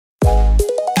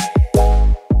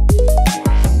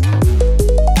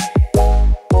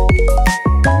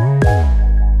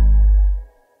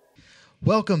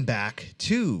welcome back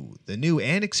to the new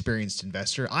and experienced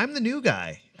investor. I'm the new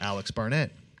guy, Alex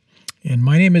Barnett. And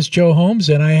my name is Joe Holmes,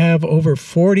 and I have over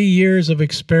 40 years of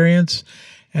experience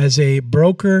as a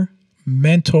broker,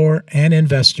 mentor, and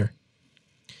investor.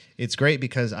 It's great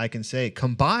because I can say,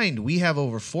 combined, we have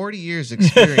over 40 years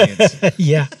experience.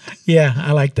 Yeah,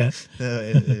 I like that.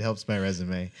 It helps my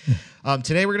resume.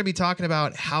 Today we're going to be talking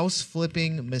about house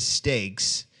flipping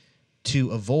mistakes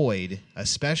to avoid,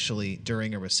 especially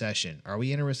during a recession. Are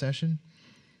we in a recession?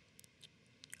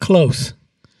 Close.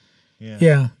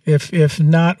 Yeah. If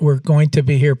not, we're going to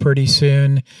be here pretty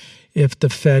soon if the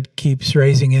Fed keeps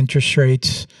raising interest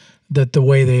rates the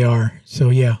way they are. So,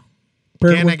 yeah.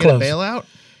 Can I get a bailout?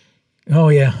 Oh,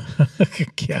 yeah.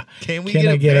 Yeah. Can we Can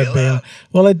get I a get bailout? a bailout?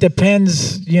 Well, it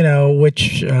depends,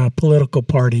 which political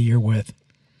party you're with.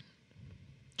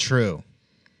 True.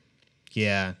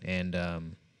 Yeah,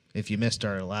 and if you missed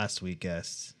our last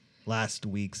week's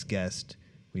guest,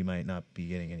 we might not be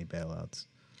getting any bailouts.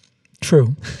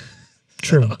 True.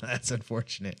 True. So that's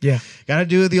unfortunate. Yeah. Got to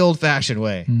do it the old-fashioned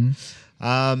way.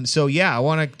 Mm-hmm. So yeah, I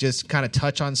want to just kind of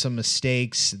touch on some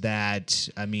mistakes that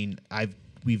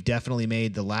we've definitely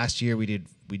made. The last year we did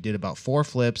about 4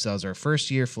 flips. That was our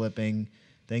first year flipping.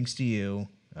 Thanks to you,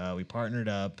 we partnered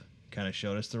up, kind of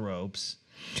showed us the ropes.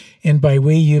 And by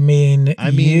we, you mean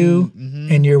you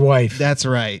and your wife. That's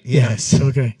right. Yes. Yeah.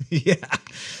 Okay.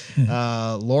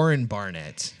 Yeah. Lauren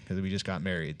Barnett, because we just got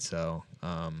married. So,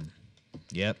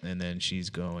 yep. And then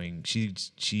she's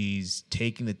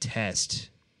taking the test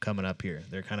coming up here.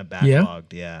 They're kind of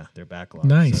backlogged. Yeah, they're backlogged.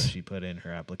 Nice. So she put in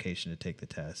her application to take the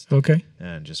test. Okay.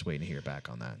 And just waiting to hear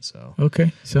back on that. So.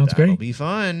 Okay. Sounds That'll great. be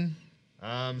fun.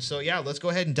 So yeah, let's go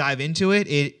ahead and dive into it.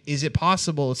 Is it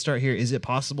possible? Let's start here. Is it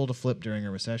possible to flip during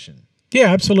a recession? Yeah,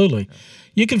 absolutely.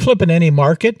 You can flip in any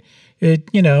market.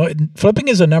 Flipping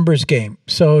is a numbers game.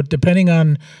 So depending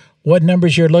on what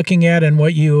numbers you're looking at and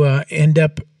what you end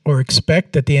up or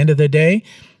expect at the end of the day,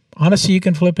 honestly, you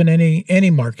can flip in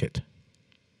any market.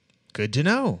 Good to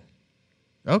know.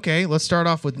 Okay, let's start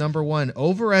off with number 1,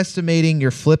 overestimating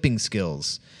your flipping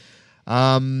skills.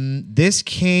 This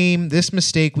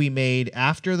mistake we made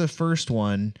after the first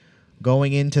one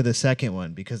going into the second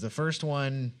one, because the first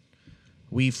one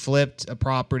we flipped a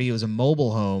property. It was a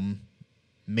mobile home,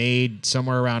 made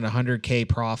somewhere around $100K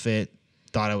profit.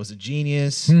 Thought I was a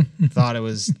genius. Thought it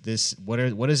was this.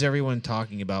 What is everyone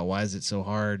talking about? Why is it so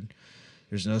hard?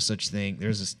 There's no such thing.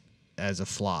 As a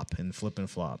flop and flip and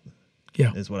flop.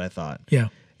 Yeah, is what I thought. Yeah.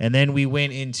 And then we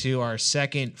went into our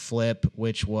second flip,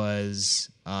 which was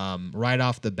right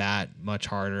off the bat, much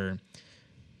harder.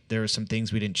 There were some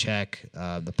things we didn't check.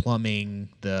 The plumbing,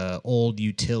 the old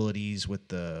utilities with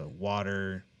the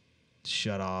water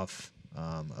shut off,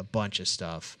 a bunch of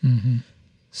stuff. Mm-hmm.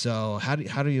 So how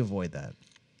do you avoid that?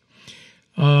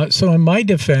 So in my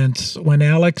defense, when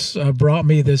Alex brought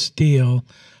me this deal,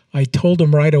 I told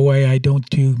him right away I don't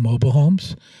do mobile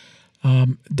homes.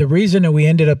 The reason that we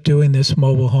ended up doing this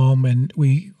mobile home, and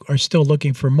we are still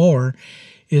looking for more,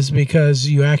 is because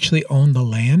you actually own the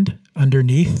land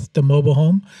underneath the mobile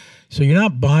home. So you're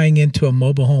not buying into a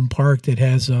mobile home park that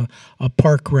has a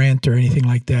park rent or anything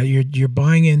like that. You're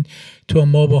buying into a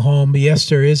mobile home. Yes,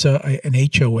 there is an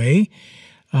HOA,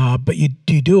 but you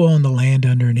do own the land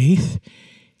underneath.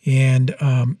 And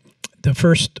the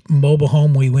first mobile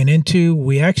home we went into,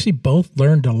 we actually both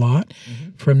learned a lot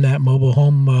from that mobile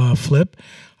home flip.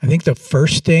 I think the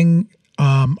first thing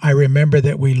I remember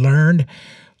that we learned,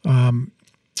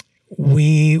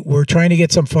 we were trying to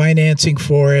get some financing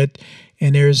for it,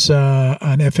 and there's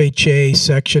an FHA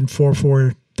section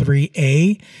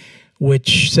 443A,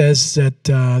 which says that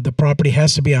the property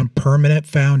has to be on permanent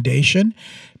foundation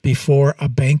before a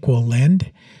bank will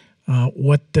lend.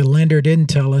 What the lender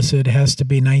didn't tell us, it has to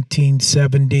be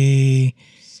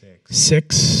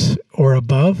 1976 or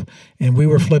above, and we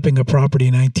were flipping a property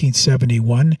in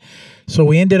 1971. So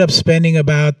we ended up spending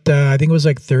about, I think it was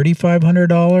like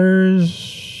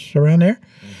 $3,500 around there,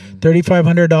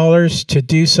 $3,500 to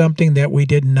do something that we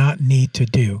did not need to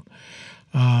do.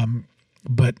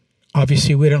 But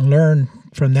obviously we didn't learn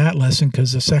from that lesson,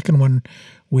 because the second one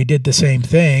we did the same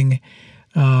thing.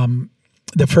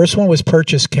 The first one was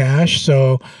purchase cash,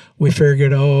 so we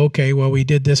figured, we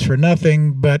did this for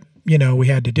nothing, but, we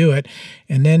had to do it.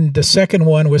 And then the second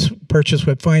one was purchase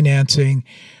with financing.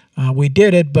 We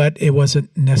did it, but it wasn't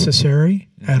necessary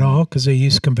at all, because they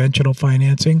used conventional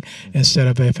financing instead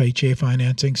of FHA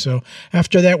financing. So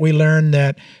after that, we learned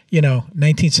that,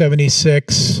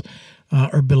 1976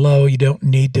 or below, you don't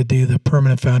need to do the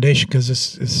permanent foundation,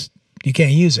 because you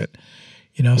can't use it.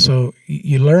 So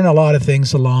you learn a lot of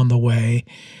things along the way.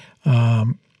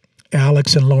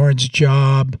 Alex and Lauren's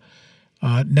job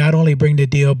not only bring the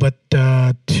deal, but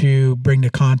to bring the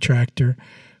contractor,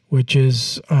 which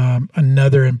is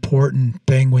another important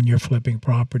thing when you're flipping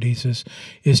properties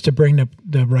is to bring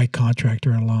the right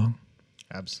contractor along.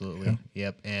 Absolutely.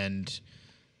 Yeah. Yep. And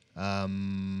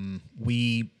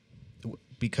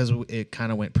because it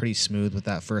kind of went pretty smooth with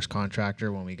that first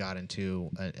contractor when we got into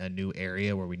a new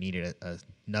area where we needed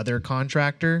another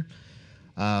contractor,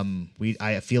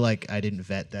 I feel like I didn't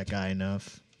vet that guy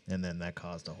enough, and then that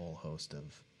caused a whole host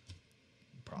of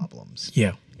problems.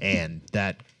 Yeah. And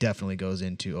that definitely goes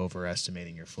into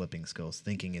overestimating your flipping skills,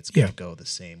 thinking it's going to go the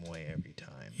same way every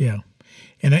time. Yeah.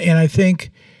 And I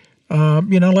think,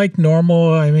 like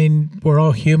normal, I mean, we're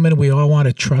all human. We all want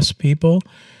to trust people.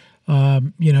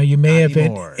 You may have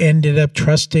ended up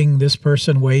trusting this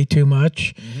person way too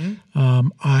much. Mm-hmm.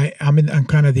 I'm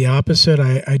kind of the opposite.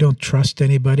 I don't trust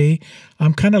anybody.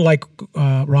 I'm kind of like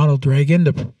Ronald Reagan,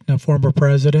 the former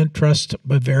president, trust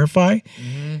but verify.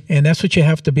 Mm-hmm. And that's what you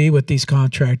have to be with these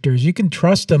contractors. You can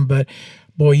trust them, but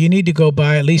boy, you need to go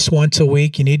by at least once a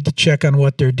week. You need to check on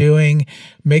what they're doing,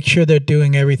 make sure they're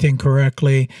doing everything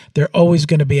correctly. They're always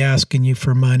going to be asking you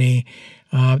for money.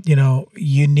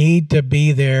 You need to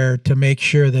be there to make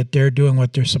sure that they're doing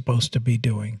what they're supposed to be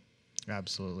doing.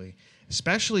 Absolutely.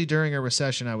 Especially during a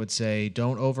recession, I would say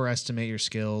don't overestimate your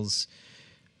skills.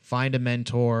 Find a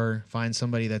mentor, find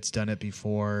somebody that's done it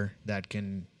before that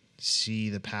can see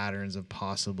the patterns of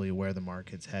possibly where the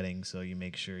market's heading, so you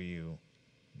make sure you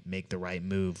make the right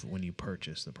move when you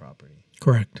purchase the property.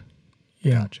 Correct.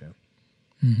 Yeah. Gotcha.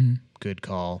 Mm-hmm. Good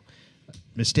call.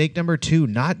 Mistake number 2,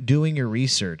 not doing your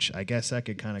research. I guess that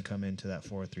could kind of come into that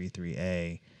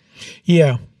 433A.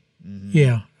 Yeah. Mm-hmm.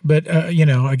 Yeah. But,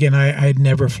 again, I'd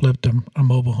never flipped a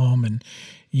mobile home, and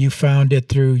you found it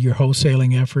through your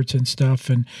wholesaling efforts and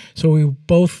stuff. And so we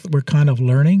both were kind of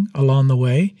learning along the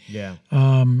way. Yeah.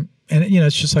 And,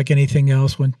 it's just like anything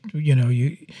else when,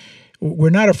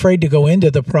 we're not afraid to go into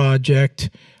the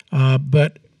project,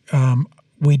 but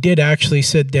we did actually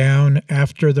sit down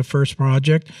after the first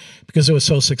project because it was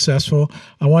so successful.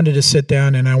 I wanted to sit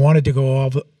down and I wanted to go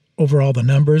over all the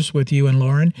numbers with you and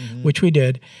Lauren, mm-hmm. which we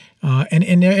did.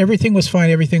 And everything was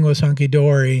fine. Everything was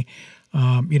hunky-dory.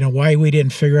 Why we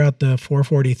didn't figure out the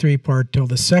 443 part till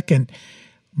the second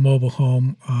mobile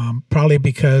home, probably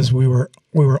because we were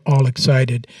all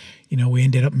excited. We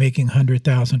ended up making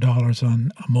 $100,000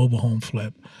 on a mobile home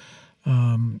flip,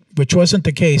 which wasn't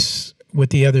the case with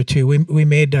the other two. We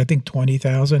made, I think, $20,000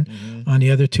 mm-hmm. on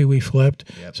the other two we flipped.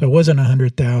 Yep. So it wasn't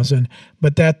 $100,000,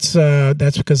 but that's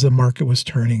because the market was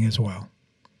turning as well.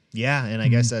 Yeah, and I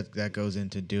mm-hmm. guess that goes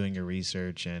into doing your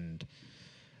research. And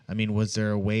I mean, was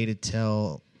there a way to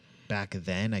tell back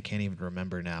then? I can't even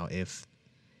remember now if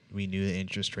we knew the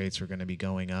interest rates were going to be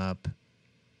going up.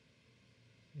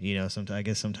 I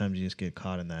guess sometimes you just get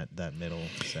caught in that middle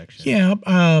section. Yeah.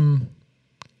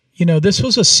 This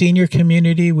was a senior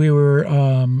community we were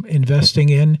investing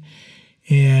in,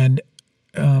 and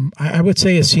I would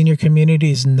say a senior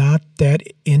community is not that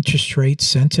interest rate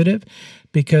sensitive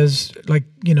because,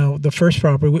 the first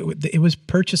property, it was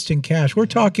purchased in cash. We're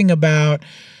talking about,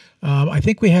 I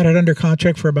think we had it under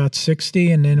contract for about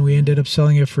 60, and then we ended up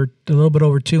selling it for a little bit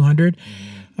over 200.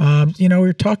 Mm-hmm.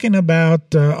 We're talking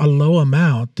about a low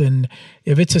amount. And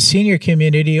if it's a senior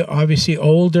community, obviously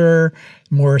older,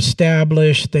 more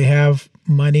established, they have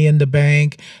money in the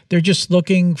bank. They're just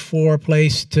looking for a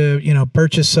place to,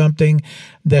 purchase something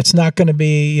that's not going to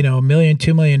be, $1 million,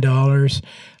 $2 million,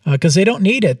 because they don't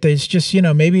need it. It's just,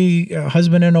 maybe a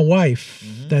husband and a wife.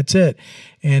 Mm-hmm. That's it.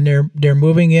 And they're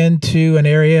moving into an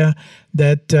area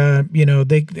that,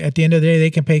 they at the end of the day,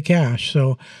 they can pay cash.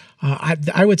 So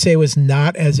I would say it was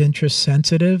not as interest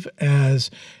sensitive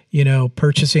as,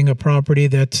 purchasing a property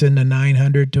that's in the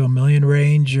 900 to $1 million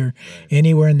range or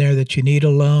anywhere in there that you need a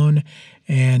loan.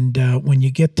 And when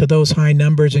you get to those high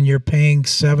numbers and you're paying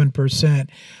 7%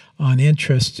 on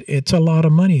interest, it's a lot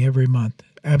of money every month.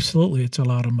 Absolutely, it's a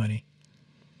lot of money.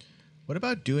 What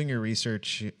about doing your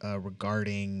research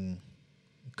regarding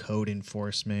code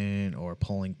enforcement or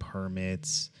pulling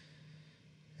permits?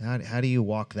 How do you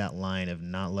walk that line of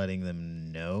not letting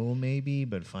them know maybe,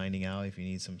 but finding out if you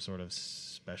need some sort of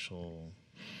special,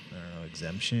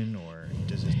 exemption, or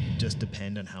does it just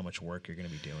depend on how much work you're going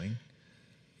to be doing?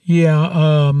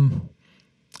 Yeah.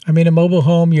 A mobile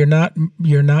home, you're not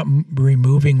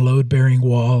removing load-bearing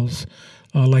walls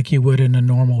like you would in a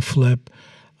normal flip.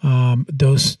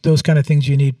 Those kind of things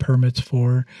you need permits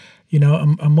for.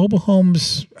 A mobile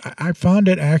homes, I found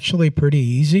it actually pretty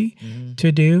easy mm-hmm.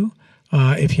 to do.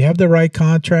 If you have the right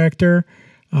contractor,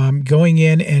 going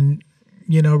in and,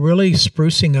 really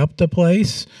sprucing up the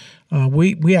place,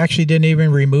 We actually didn't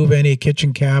even remove any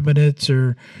kitchen cabinets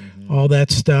or all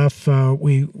that stuff.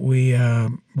 We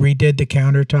redid the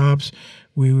countertops.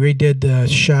 We redid the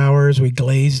showers. We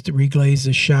reglazed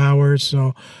the showers.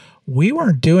 So we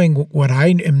weren't doing what I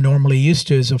am normally used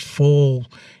to, is a full,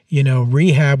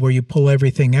 rehab where you pull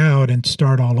everything out and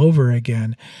start all over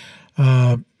again.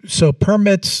 So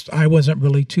permits, I wasn't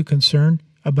really too concerned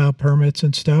about permits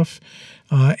and stuff.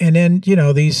 And then,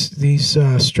 these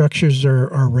structures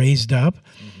are raised up.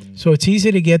 So it's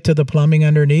easy to get to the plumbing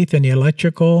underneath and the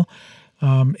electrical.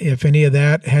 If any of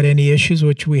that had any issues,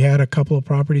 which we had a couple of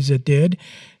properties that did,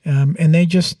 and they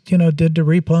just, did the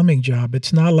replumbing job.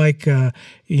 It's not like,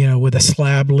 with a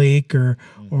slab leak or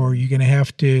you're going to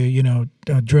have to,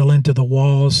 drill into the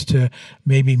walls to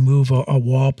maybe move a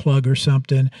wall plug or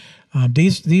something.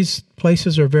 These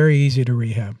places are very easy to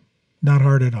rehab. Not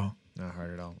hard at all. Not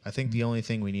hard at all. I think the only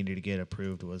thing we needed to get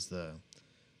approved was the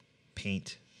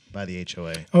paint by the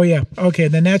HOA. Oh, yeah. Okay,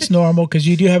 then that's normal because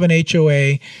you do have an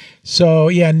HOA. So,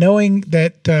 yeah, knowing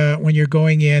that when you're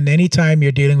going in, anytime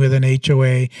you're dealing with an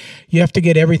HOA, you have to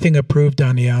get everything approved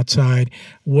on the outside,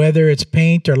 whether it's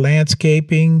paint or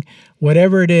landscaping,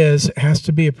 whatever it is, it has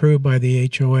to be approved by the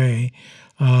HOA.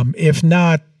 If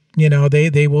not,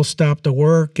 they will stop the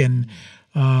work and,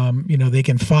 they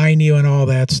can fine you and all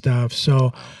that stuff.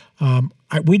 So,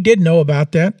 we did know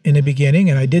about that in the beginning,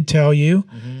 and I did tell you.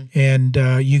 And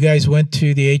you guys went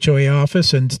to the HOA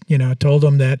office and told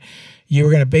them that you were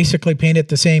going to basically paint it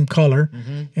the same color.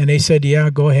 And they said, "Yeah,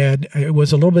 go ahead." It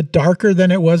was a little bit darker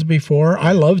than it was before.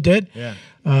 I loved it. Yeah.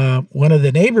 One of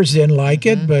the neighbors didn't like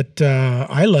it, but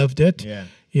I loved it. Yeah.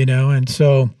 And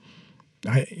so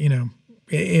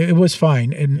it was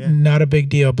fine and not a big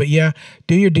deal. But yeah,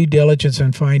 do your due diligence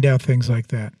and find out things like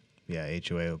that. Yeah,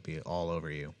 HOA will be all over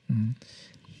you.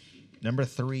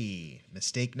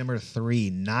 Mistake number 3,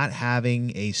 not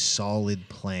having a solid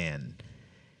plan.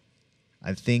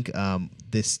 I think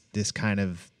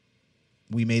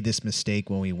we made this mistake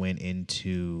when we went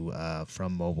into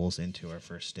from mobiles into our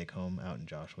first stick home out in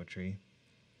Joshua Tree.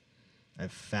 I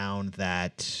found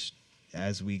that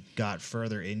as we got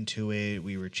further into it,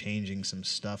 we were changing some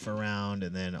stuff around,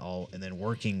 and then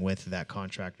working with that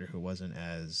contractor who wasn't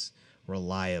as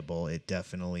reliable. It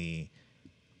definitely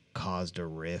caused a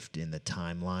rift in the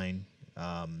timeline.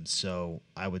 So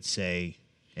I would say,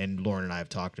 and Lauren and I have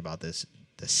talked about this,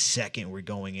 the second we're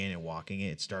going in and walking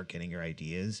it, start getting your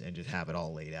ideas and just have it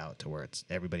all laid out to where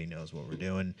everybody knows what we're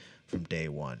doing from day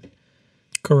one.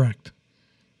 Correct.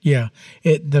 Yeah.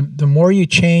 The more you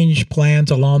change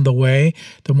plans along the way,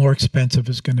 the more expensive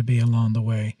it's going to be along the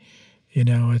way.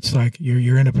 It's like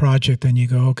you're in a project and you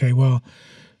go, okay, well,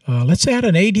 let's add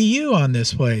an ADU on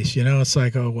this place. It's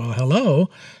like, oh, well, hello.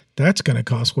 That's going to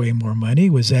cost way more money.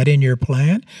 Was that in your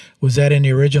plan? Was that in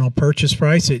the original purchase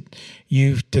price?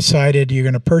 You've decided you're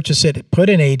going to purchase it, put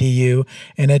an ADU,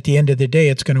 and at the end of the day,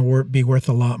 it's going to be worth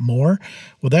a lot more.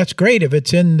 Well, that's great if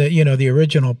it's in the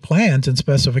original plans and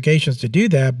specifications to do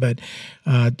that. But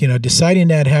deciding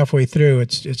that halfway through,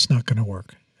 it's not going to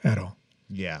work at all.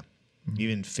 Yeah,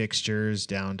 even fixtures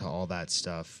down to all that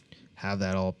stuff. Have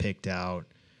that all picked out,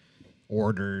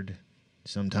 ordered.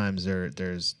 Sometimes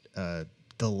there's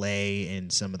delay in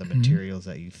some of the materials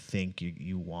that you think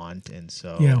you want, and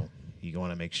so you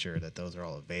want to make sure that those are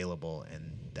all available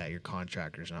and that your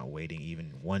contractor's not waiting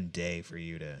even one day for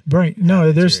you to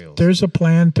there's a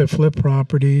plan to flip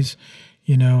properties.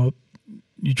 You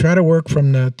try to work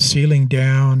from the ceiling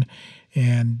down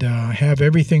and have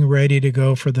everything ready to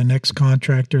go for the next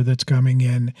contractor that's coming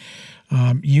in.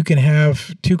 You can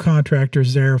have 2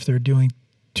 contractors there if they're doing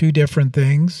 2 different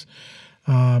things.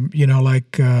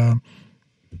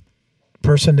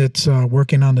 Person that's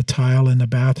working on the tile in the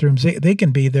bathrooms, they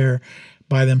can be there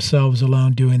by themselves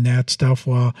alone doing that stuff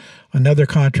while another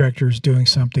contractor is doing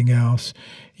something else.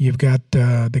 You've got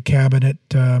the cabinet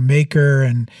maker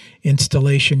and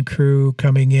installation crew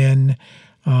coming in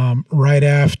right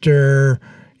after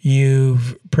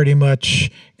you've pretty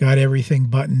much got everything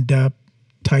buttoned up,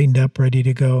 tightened up, ready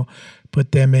to go.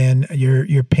 Put them in.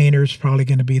 Your painter's probably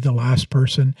going to be the last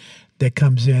person that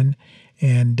comes in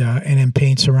and then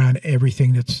paints around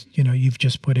everything that's you've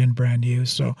just put in brand new.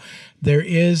 So there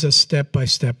is a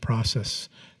step-by-step process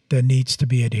that needs to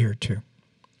be adhered to.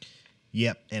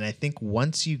 Yep, and I think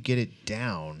once you get it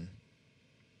down,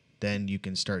 then you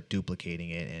can start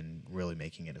duplicating it and really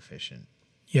making it efficient.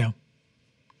 Yeah.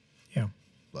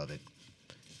 Love it.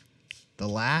 The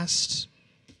last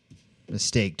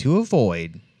mistake to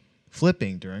avoid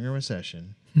flipping during a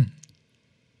recession.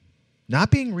 Not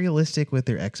being realistic with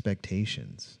their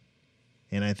expectations.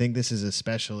 And I think this is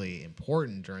especially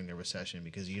important during a recession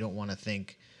because you don't want to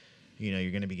think,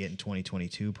 you're going to be getting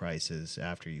 2022 prices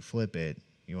after you flip it.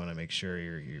 You want to make sure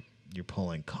you're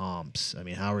pulling comps. I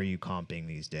mean, how are you comping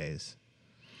these days?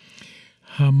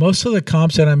 Most of the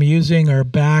comps that I'm using are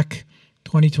back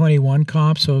 2021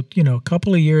 comps. So, a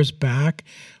couple of years back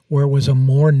where it was a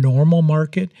more normal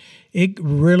market, it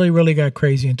really, really got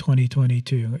crazy in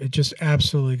 2022. It just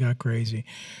absolutely got crazy.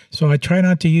 So I try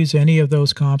not to use any of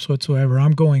those comps whatsoever.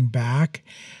 I'm going back.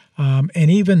 And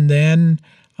even then,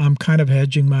 I'm kind of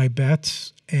hedging my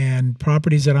bets, and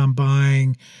properties that I'm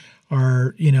buying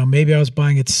are, maybe I was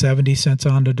buying at 70 cents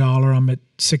on the dollar. I'm at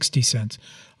 60 cents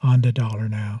on the dollar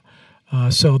now.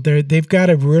 So they've got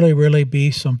to really, really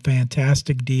be some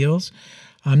fantastic deals.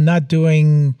 I'm not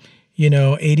doing,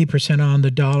 80% on the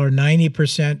dollar,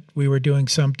 90% we were doing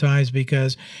sometimes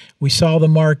because we saw the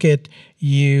market.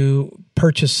 You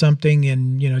purchased something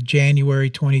in, January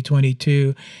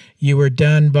 2022. You were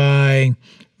done by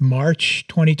March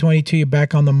 2022, you're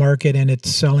back on the market and it's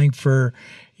selling for,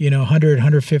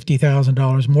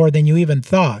 $150,000 more than you even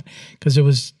thought because it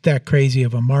was that crazy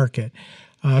of a market.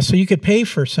 So you could pay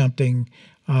for something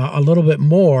a little bit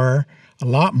more, a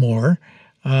lot more,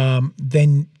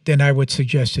 than I would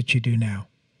suggest that you do now.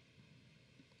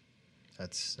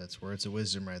 That's words of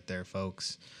wisdom right there,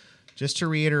 folks. Just to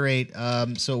reiterate,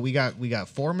 so we got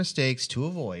 4 mistakes to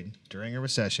avoid during a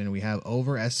recession. We have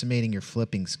overestimating your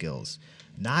flipping skills,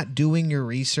 not doing your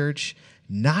research,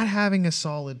 not having a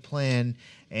solid plan,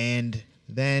 and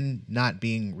then not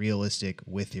being realistic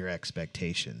with your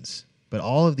expectations. But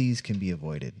all of these can be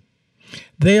avoided.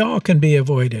 They all can be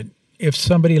avoided if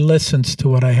somebody listens to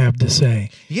what I have to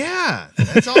say. Yeah,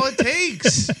 that's all it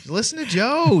takes. Listen to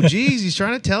Joe. Jeez, he's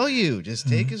trying to tell you. Just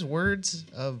take his words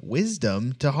of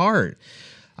wisdom to heart.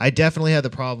 I definitely had the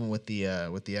problem with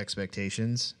the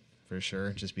expectations for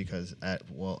sure. Just because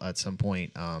at some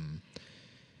point,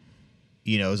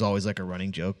 it was always like a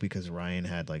running joke because Ryan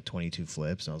had like 22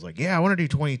 flips, and I was like, "Yeah, I want to do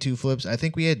 22 flips." I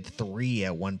think we had 3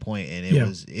 at one point, and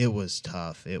it was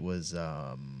tough. It was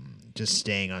just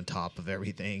staying on top of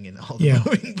everything and all the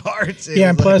moving parts.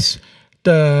 And plus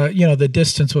the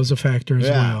distance was a factor as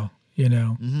well.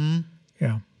 Mm-hmm.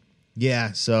 Yeah.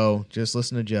 Yeah. So just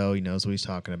listen to Joe. He knows what he's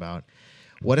talking about.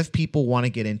 What if people want to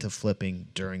get into flipping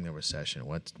during the recession?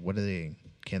 What's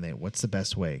the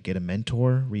best way? Get a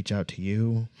mentor? Reach out to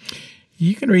you?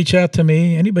 You can reach out to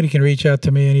me. Anybody can reach out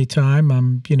to me anytime.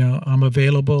 I'm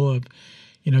available.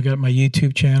 I've got my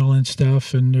YouTube channel and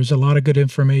stuff, and there's a lot of good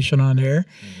information on there.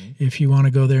 Mm-hmm. If you want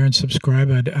to go there and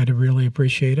subscribe, I'd really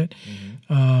appreciate it.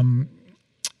 Mm-hmm.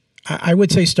 I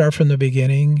would say start from the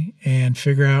beginning and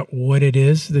figure out what it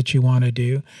is that you want to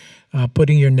do.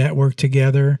 Putting your network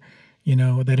together,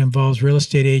 that involves real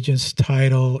estate agents,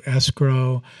 title,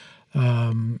 escrow,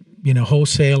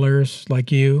 wholesalers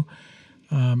like you.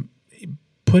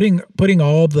 Putting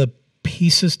all the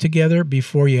pieces together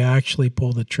before you actually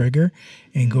pull the trigger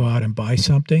and go out and buy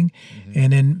something. Mm-hmm.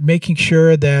 And then making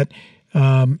sure that,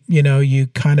 you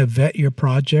kind of vet your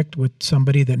project with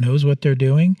somebody that knows what they're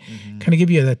doing, kind of give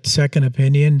you that second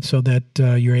opinion so that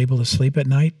you're able to sleep at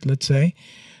night, let's say.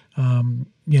 A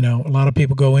lot of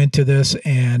people go into this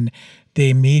and they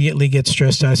immediately get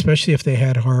stressed out, especially if they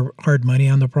had hard money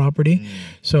on the property. Mm.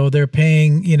 So they're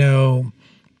paying,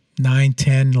 9,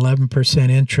 10,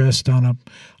 11% interest on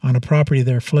a property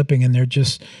they're flipping, and they're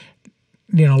just,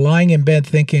 lying in bed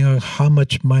thinking, oh, how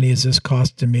much money is this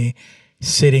costing me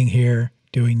sitting here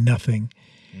doing nothing?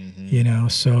 Mm-hmm.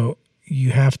 So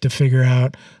you have to figure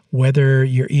out whether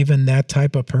you're even that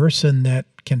type of person that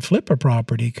can flip a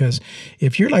property. Because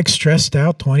if you're like stressed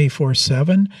out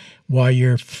 24/7 while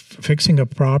you're fixing a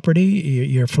property,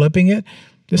 you're flipping it,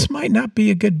 this might not be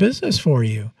a good business for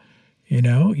you.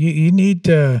 You need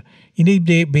to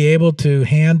be able to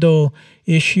handle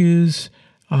issues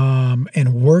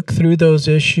and work through those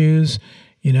issues,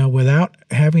 without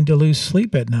having to lose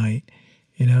sleep at night.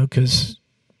 Because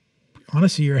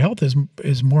honestly, your health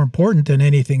is more important than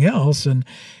anything else. And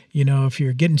if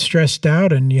you're getting stressed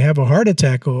out and you have a heart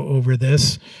attack over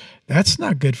this, that's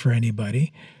not good for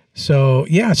anybody. So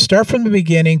start from the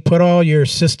beginning, put all your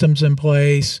systems in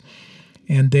place,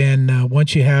 and then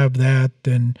once you have that,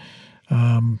 then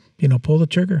pull the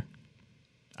trigger.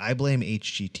 I blame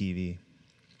HGTV.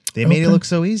 They made it look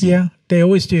so easy. Yeah, they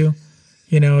always do.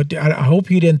 I hope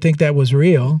you didn't think that was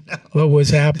real, what was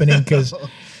happening, because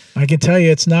I can tell you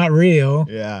it's not real.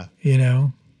 Yeah.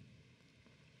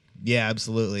 Yeah,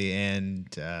 absolutely. And,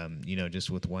 just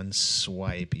with one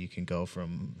swipe, you can go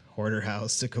from hoarder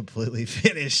house to completely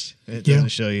finished. It doesn't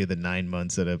show you the 9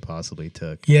 months that it possibly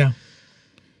took. Yeah.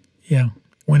 Yeah.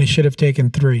 when it should have taken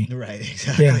 3. Right,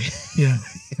 exactly. Yeah.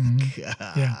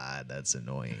 God, that's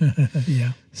annoying.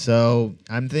 Yeah. So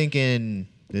I'm thinking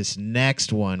this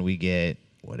next one we get,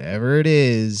 whatever it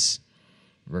is,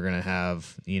 we're going to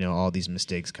have, all these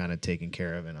mistakes kind of taken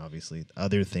care of. And obviously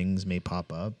other things may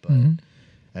pop up. But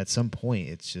at some point,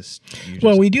 it's just...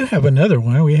 Well, we do have another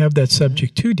one. We have that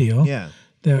subject to deal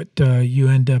that you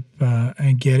end up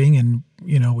getting, and,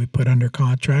 we put under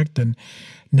contract. And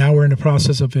now we're in the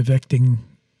process of evicting,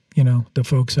 the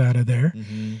folks out of there.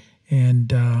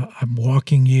 And I'm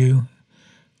walking you.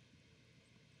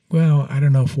 Well, I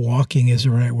don't know if walking is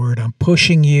the right word. I'm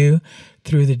pushing you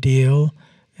through the deal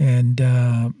and,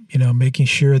 making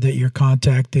sure that you're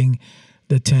contacting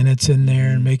the tenants in there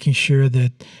and making sure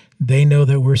that they know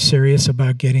that we're serious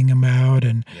about getting them out.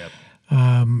 And,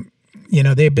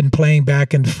 they've been playing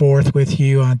back and forth with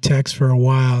you on text for a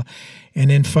while. And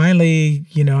then finally,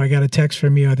 I got a text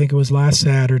from you, I think it was last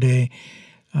Saturday,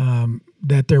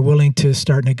 that they're willing to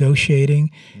start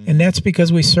negotiating. And that's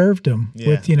because we served them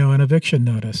with, an eviction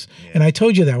notice. And I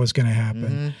told you that was going to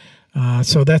happen.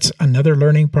 So that's another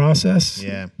learning process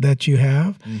that you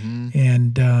have.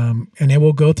 And then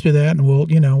we'll go through that, and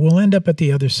we'll end up at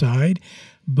the other side.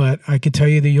 But I can tell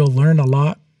you that you'll learn a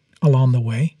lot along the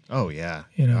way. Oh, yeah.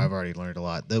 I've already learned a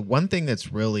lot. The one thing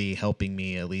that's really helping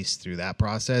me, at least through that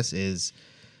process, is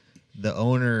the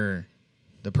owner...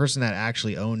 The person that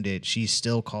actually owned it, she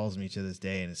still calls me to this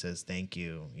day and says, thank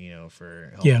you,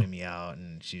 for helping me out.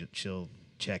 And she'll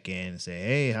check in and say,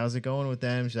 hey, how's it going with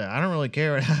them? She's like, I don't really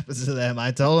care what happens to them. I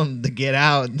told them to get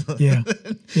out.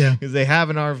 Because they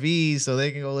have an RV, so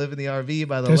they can go live in the RV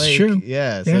by the lake. That's true.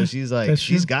 Yeah. So she's like,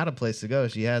 she's got a place to go.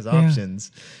 She has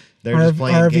options. They're just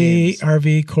playing games.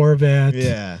 RV, Corvette.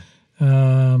 Yeah.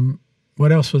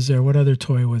 What else was there? What other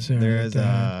toy was there? There's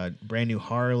a brand new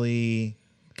Harley.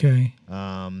 Okay.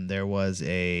 There was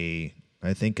I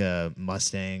think a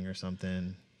Mustang or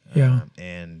something.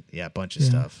 And a bunch of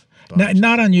stuff.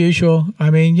 Not unusual.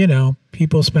 I mean,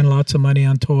 people spend lots of money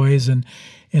on toys and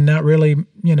not really,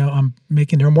 I'm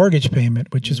making their mortgage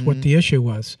payment, which is what the issue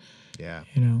was. Yeah.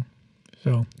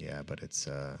 So. Yeah, but it's,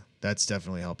 that's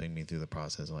definitely helping me through the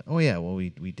process. I'm like, oh yeah, well, we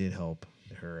did help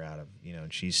her out of,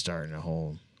 and she's starting a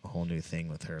whole new thing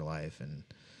with her life, and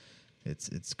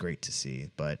it's great to see.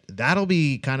 But that'll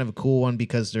be kind of a cool one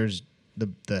because there's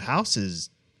the house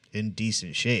is in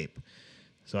decent shape,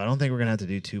 so I don't think we're gonna have to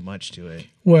do too much to it.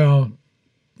 Well,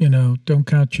 don't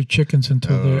count your chickens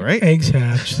until the eggs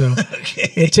hatch. So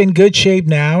Okay. It's in good shape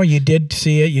now. You did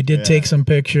see it. You did take some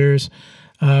pictures,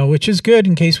 which is good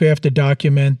in case we have to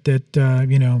document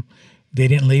that. They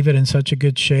didn't leave it in such a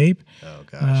good shape. Oh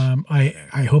gosh.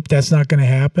 I hope that's not going to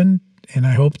happen. And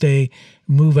I hope they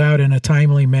move out in a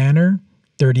timely manner,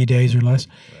 30 days or less.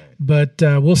 Right.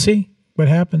 But we'll see what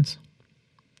happens.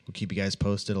 We'll keep you guys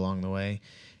posted along the way.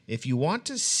 If you want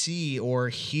to see or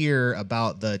hear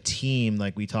about the team,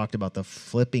 like we talked about the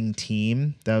flipping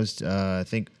team, that was, I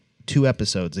think, 2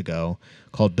 episodes ago,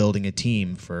 called Building a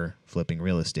Team for Flipping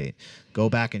Real Estate. Go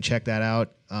back and check that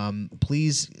out.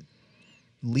 Please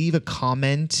leave a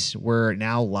comment. We're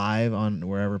now live on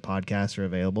wherever podcasts are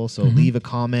available. So leave a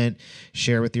comment,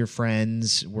 share with your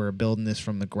friends. We're building this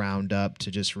from the ground up to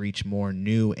just reach more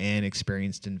new and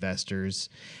experienced investors.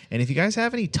 And if you guys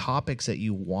have any topics that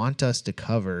you want us to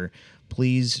cover,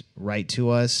 please write to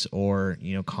us or,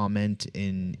 comment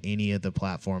in any of the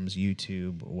platforms,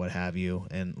 YouTube, what have you.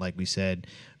 And like we said,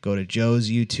 go to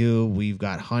Joe's YouTube. We've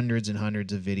got hundreds and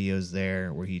hundreds of videos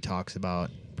there where he talks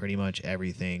about pretty much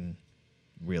everything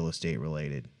real estate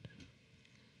related.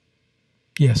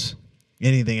 Yes.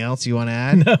 Anything else you want to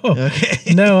add? No.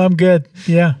 Okay. No, I'm good.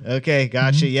 Yeah. Okay,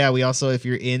 gotcha. Yeah, we also, if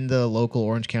you're in the local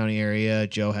Orange County area,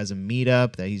 Joe has a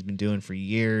meetup that he's been doing for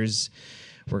years.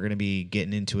 We're going to be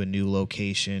getting into a new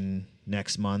location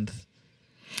next month.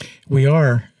 We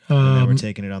are. And then we're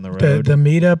taking it on the road.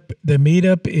 The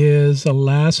meetup is the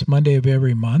last Monday of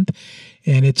every month,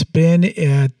 and it's been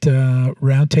at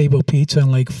Round Table Pizza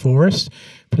in Lake Forest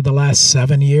for the last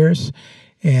 7 years.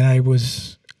 And I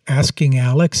was asking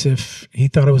Alex if he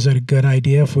thought it was a good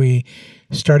idea if we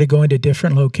started going to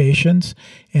different locations.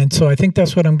 And so I think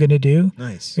that's what I'm going to do.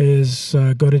 Nice. Is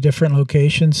go to different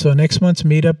locations. So next month's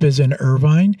meetup is in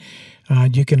Irvine.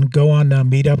 You can go on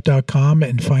meetup.com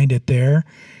and find it there.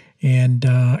 And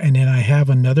then I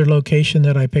have another location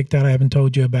that I picked out I haven't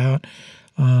told you about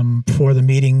for the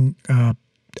meeting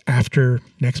after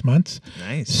next month.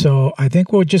 Nice. So I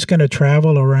think we're just going to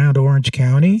travel around Orange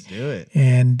County. Let's do it.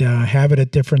 And have it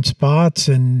at different spots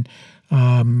and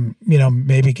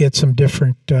maybe get some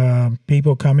different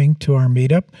people coming to our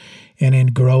meetup and then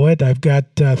grow it. I've got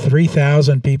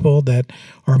 3,000 people that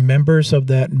are members of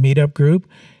that meetup group,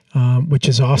 which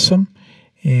is awesome.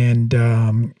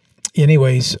 And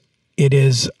anyways, it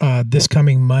is this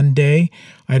coming Monday.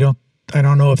 I don't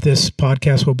know if this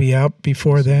podcast will be out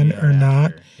before then or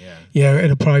not. Yeah,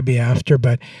 it'll probably be after.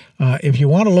 But if you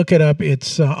want to look it up,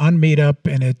 it's on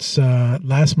Meetup, and it's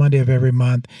last Monday of every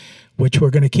month, which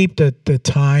we're going to keep the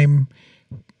time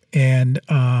and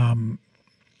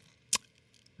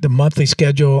the monthly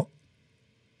schedule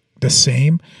the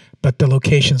same, but the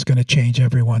location's going to change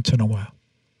every once in a while.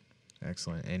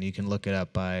 Excellent. And you can look it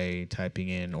up by typing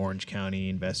in Orange County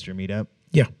Investor Meetup.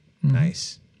 Yeah. Mm-hmm.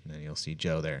 Nice. And then you'll see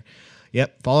Joe there.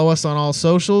 Yep. Follow us on all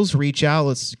socials. Reach out.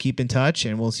 Let's keep in touch,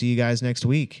 and we'll see you guys next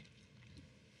week.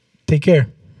 Take care.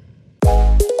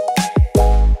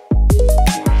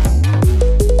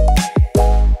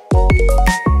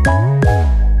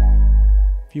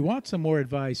 If you want some more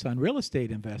advice on real estate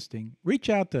investing, reach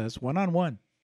out to us one-on-one.